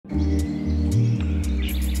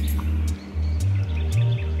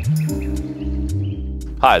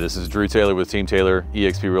Hi, this is Drew Taylor with Team Taylor,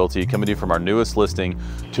 EXP Realty, coming to you from our newest listing,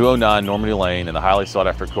 209 Normandy Lane in the highly sought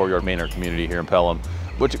after Courtyard Manor community here in Pelham.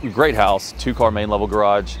 Which great house, 2-car main level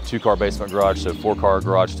garage, 2-car basement garage, so 4-car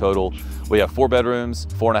garage total. We have 4 bedrooms,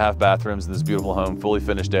 4.5 bathrooms in this beautiful home, fully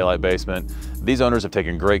finished daylight basement. These owners have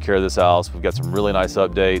taken great care of this house. We've got some really nice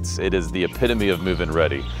updates. It is the epitome of move-in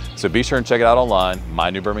ready. So be sure and check it out online,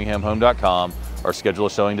 mynewbirminghamhome.com, or schedule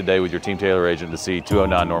a showing today with your Team Taylor agent to see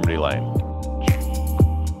 209 Normandy Lane.